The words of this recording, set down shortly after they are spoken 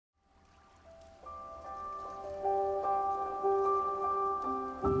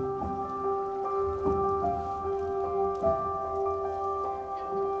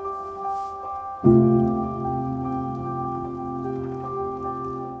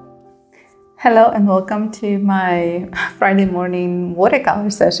Hello and welcome to my Friday morning watercolor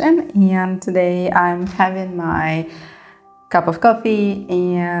session, and today I'm having my cup of coffee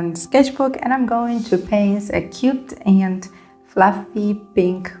and sketchbook, and I'm going to paint a cute and fluffy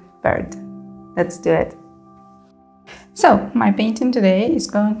pink bird. Let's do it. So my painting today is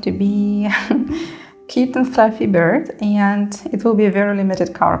going to be cute and fluffy bird, and it will be a very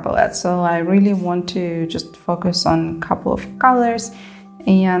limited color palette, so I really want to just focus on a couple of colors.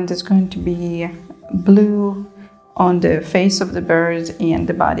 And it's going to be blue on the face of the bird, and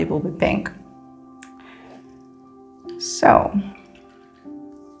the body will be pink. So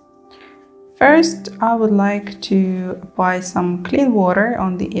first I would like to apply some clean water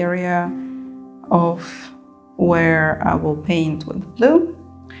on the area of where I will paint with blue.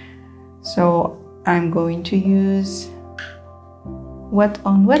 So I'm going to use wet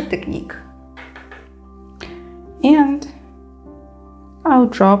on wet technique, and I'll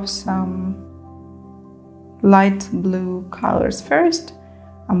drop some light blue colors first.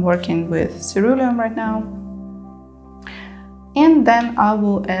 I'm working with cerulean right now. And then I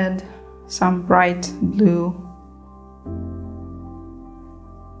will add some bright blue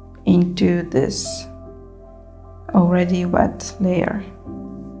into this already wet layer.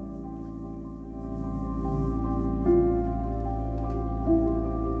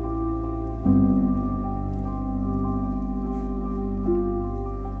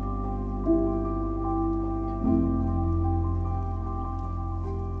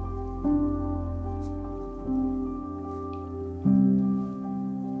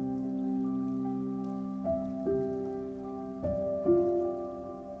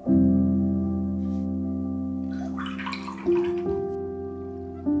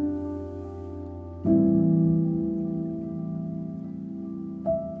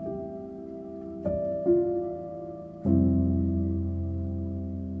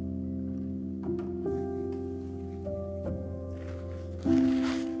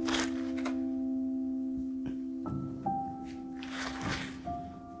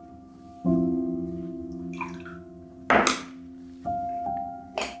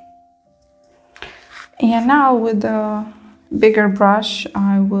 And now with a bigger brush,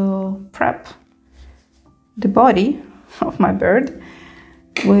 I will prep the body of my bird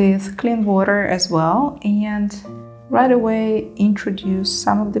with clean water as well, and right away introduce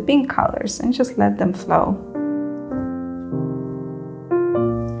some of the pink colors and just let them flow.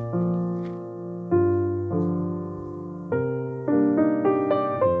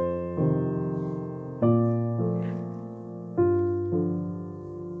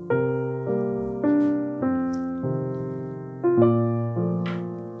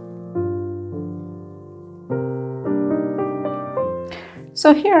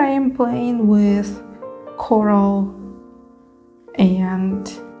 So here I am playing with coral and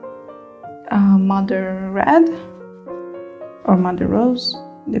Mother Red or Mother Rose,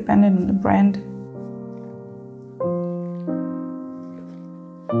 depending on the brand.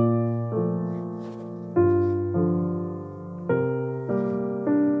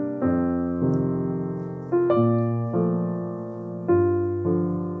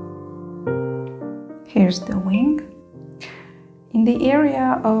 Here's the wing. In the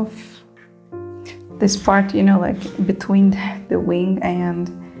area of this part, you know, like between the wing and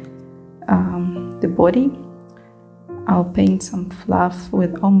the body, I'll paint some fluff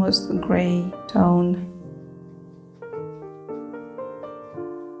with almost a gray tone.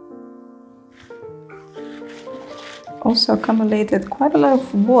 Also accumulated quite a lot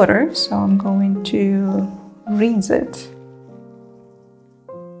of water, so I'm going to rinse it.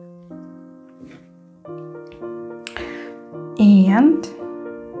 And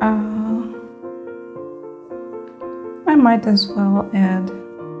I might as well add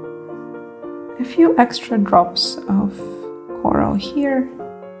a few extra drops of coral here.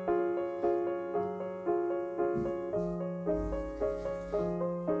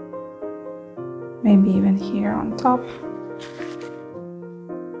 Maybe even here on top.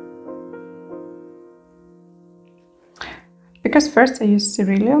 Because first I used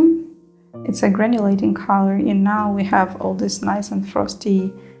cerulean. It's a granulating color, and now we have all this nice and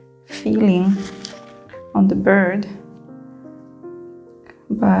frosty feeling on the bird.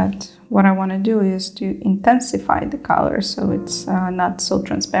 But what I want to do is to intensify the color, so it's not so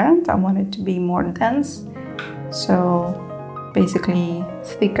transparent. I want it to be more dense, so basically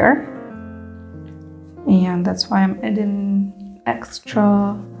thicker. And that's why I'm adding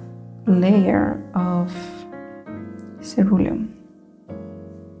extra layer of cerulean.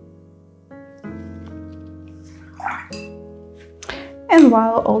 And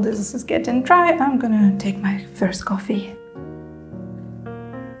while all this is getting dry, I'm gonna take my first coffee.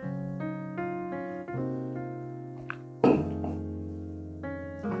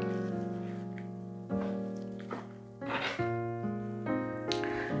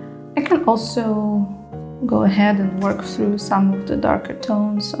 can also go ahead and work through some of the darker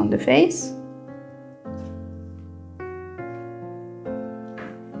tones on the face.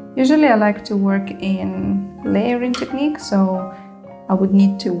 Usually I like to work in layering technique, so I would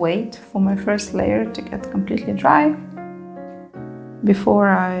need to wait for my first layer to get completely dry before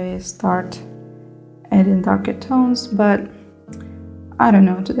I start adding darker tones, but I don't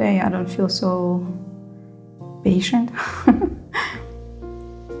know, today I don't feel so patient.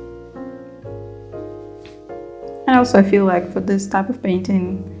 And also I feel like for this type of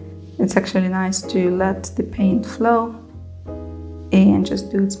painting, it's actually nice to let the paint flow and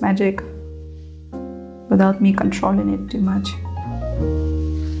just do its magic without me controlling it too much.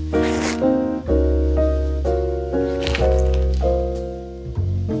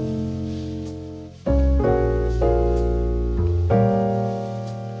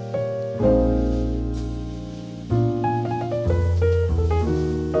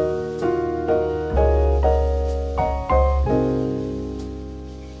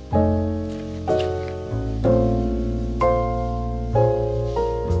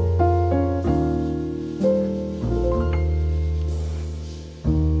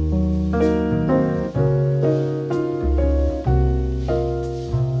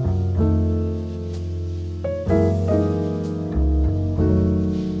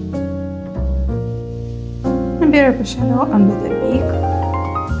 A bit of a shadow under the beak.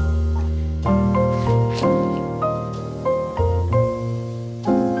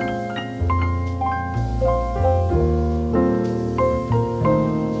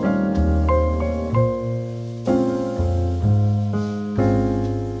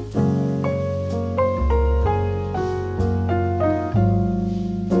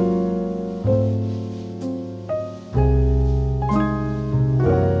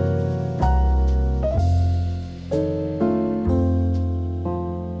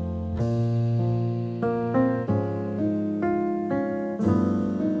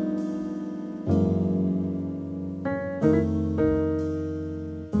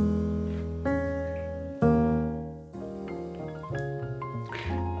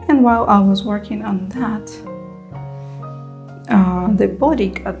 And while I was working on that, the body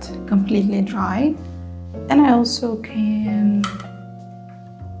got completely dry, and I also can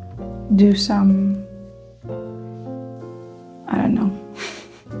do some, I don't know,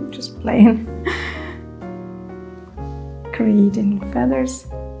 just plain creating feathers.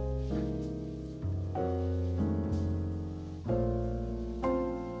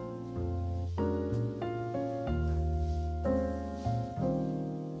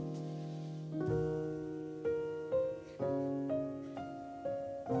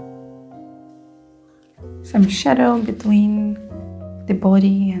 Some shadow between the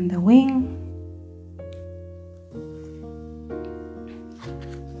body and the wing.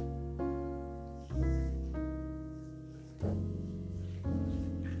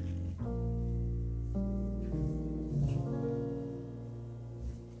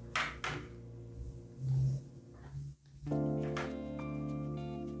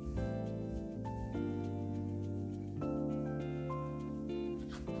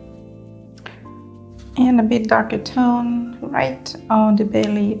 And a bit darker tone right on the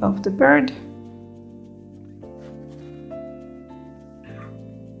belly of the bird.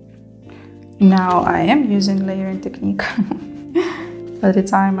 Now I am using layering technique. By the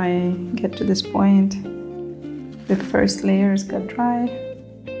time I get to this point, the first layers got dry,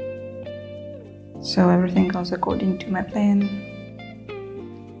 so everything goes according to my plan.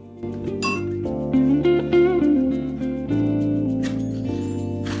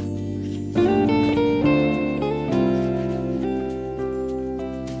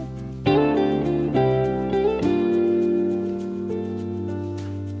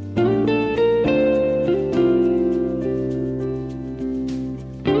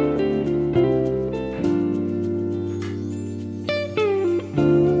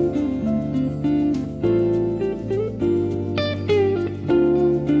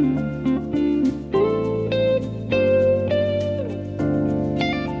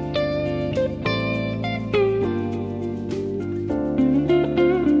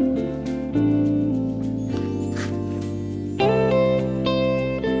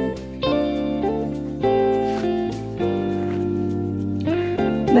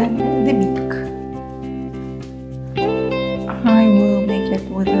 Then the beak. I will make it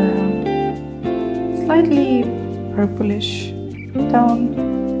with a slightly purplish tone.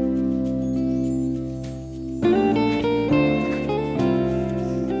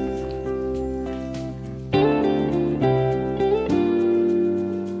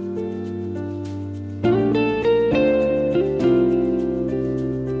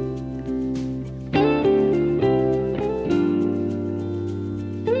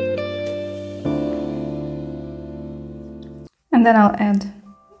 And then I'll add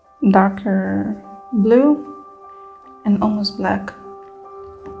darker blue and almost black.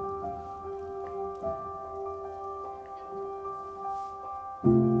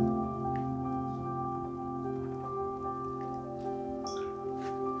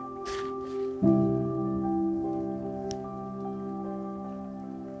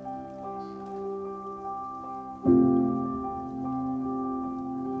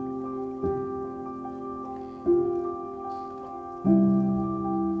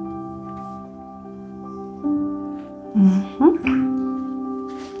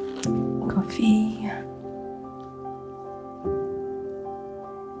 Coffee.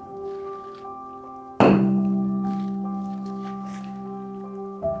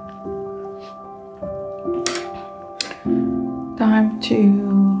 Time to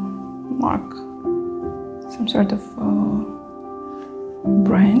mark some sort of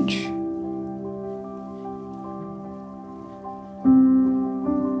branch.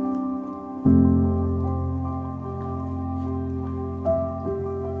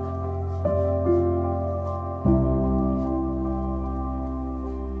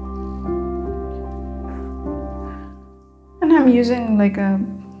 And I'm using like a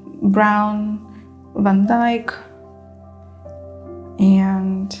brown Van Dyke,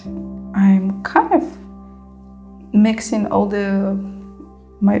 and I'm kind of mixing all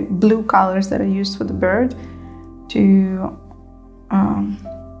my blue colors that I used for the bird to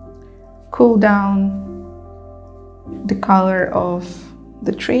cool down the color of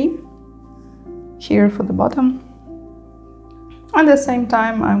the tree here for the bottom. At the same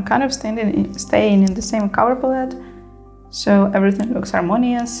time, I'm kind of staying in the same color palette, so everything looks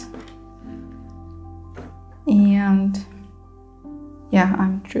harmonious. And yeah,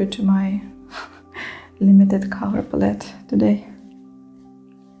 I'm true to my limited color palette today.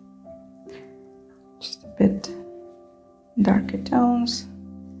 Just a bit darker tones.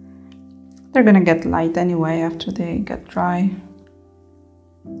 They're gonna get light anyway after they get dry.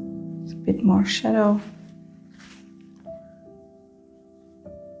 It's a bit more shadow.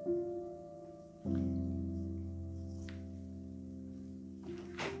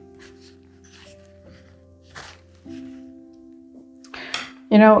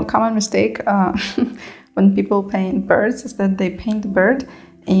 You know, a common mistake when people paint birds is that they paint the bird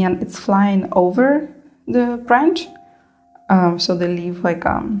and it's flying over the branch. So they leave like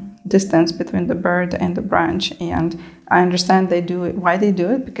distance between the bird and the branch. And I understand they do it, why they do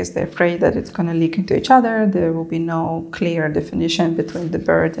it, because they're afraid that it's going to leak into each other. There will be no clear definition between the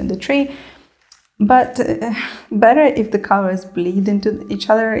bird and the tree. But better if the colors bleed into each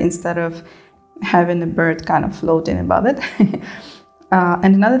other instead of having the bird kind of floating above it.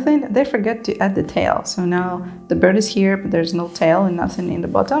 And another thing, they forget to add the tail. So now the bird is here, but there's no tail and nothing in the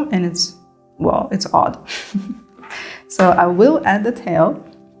bottom, and it's odd. So I will add the tail,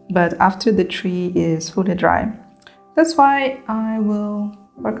 but after the tree is fully dry. That's why I will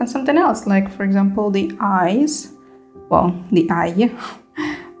work on something else, like for example the eyes. Well, the eye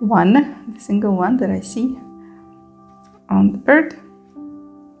one, the single one that I see on the bird.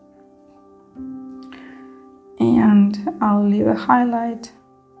 And I'll leave a highlight.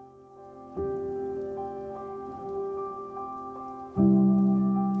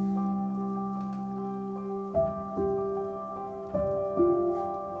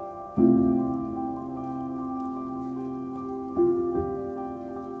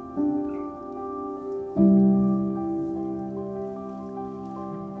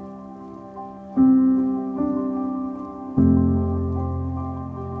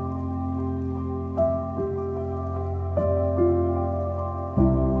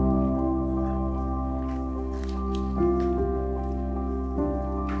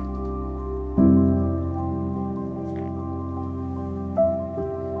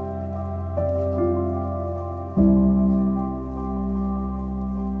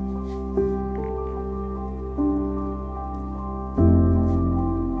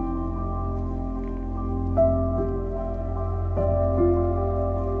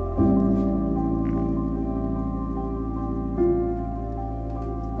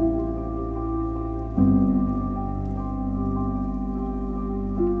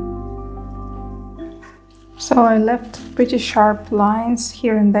 So I left pretty sharp lines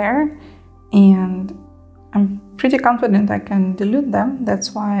here and there, and I'm pretty confident I can dilute them.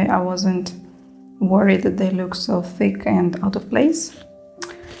 That's why I wasn't worried that they look so thick and out of place.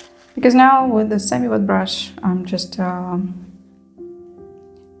 Because now with the semi-wet brush, I'm just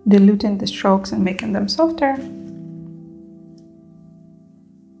diluting the strokes and making them softer.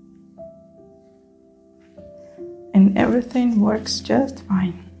 And everything works just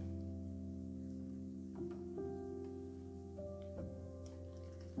fine.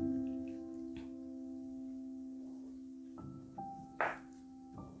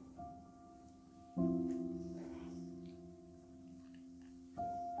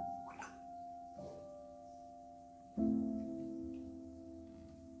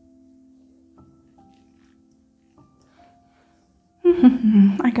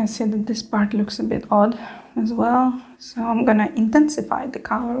 I can see that this part looks a bit odd as well, so I'm gonna intensify the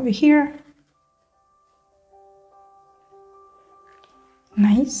color over here.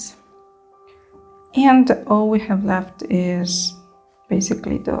 Nice. And all we have left is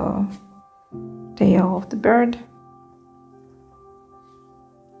basically the tail of the bird.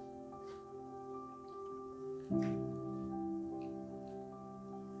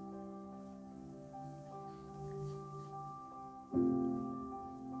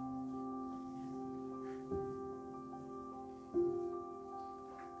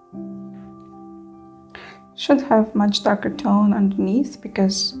 Should have much darker tone underneath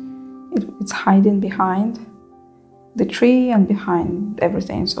because it's hiding behind the tree and behind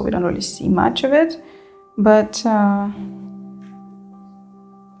everything, so we don't really see much of it, but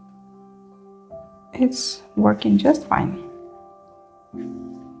it's working just fine.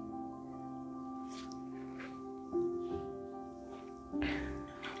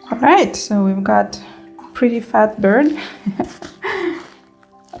 All right, so we've got a pretty fat bird.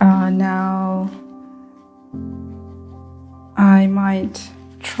 Now I might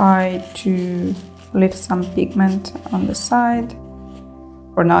try to lift some pigment on the side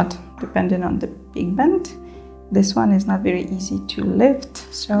or not, depending on the pigment. This one is not very easy to lift,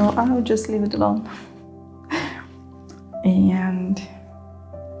 so I'll just leave it alone. And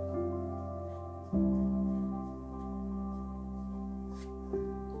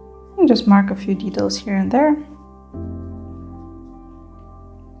just mark a few details here and there.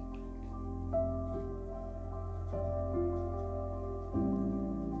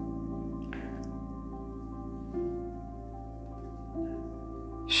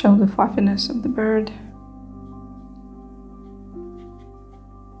 Show the fluffiness of the bird.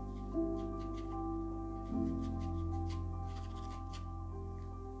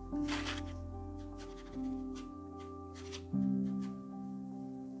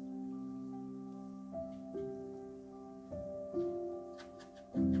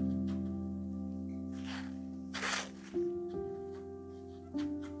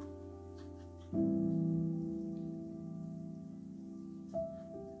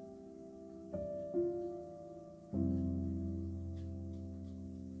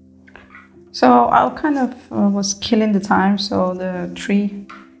 So I kind of was killing the time so the tree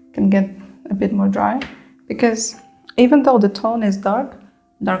can get a bit more dry, because even though the tone is dark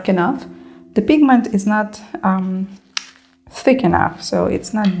enough, the pigment is not thick enough, so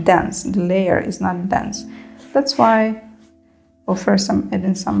it's not dense. The layer is not dense. That's why, well, first I'm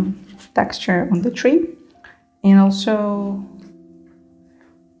adding some texture on the tree, and also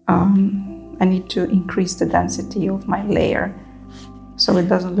I need to increase the density of my layer so it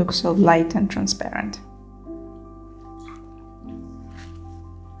doesn't look so light and transparent.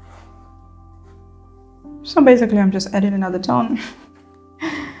 So basically I'm just adding another tone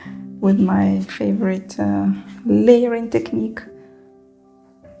with my favorite layering technique.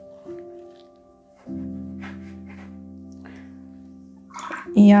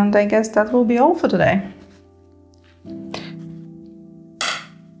 And I guess that will be all for today.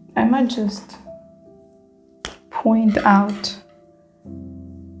 I might just point out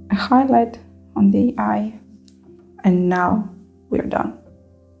a highlight on the eye, and now we're done.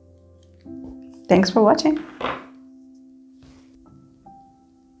 Thanks for watching.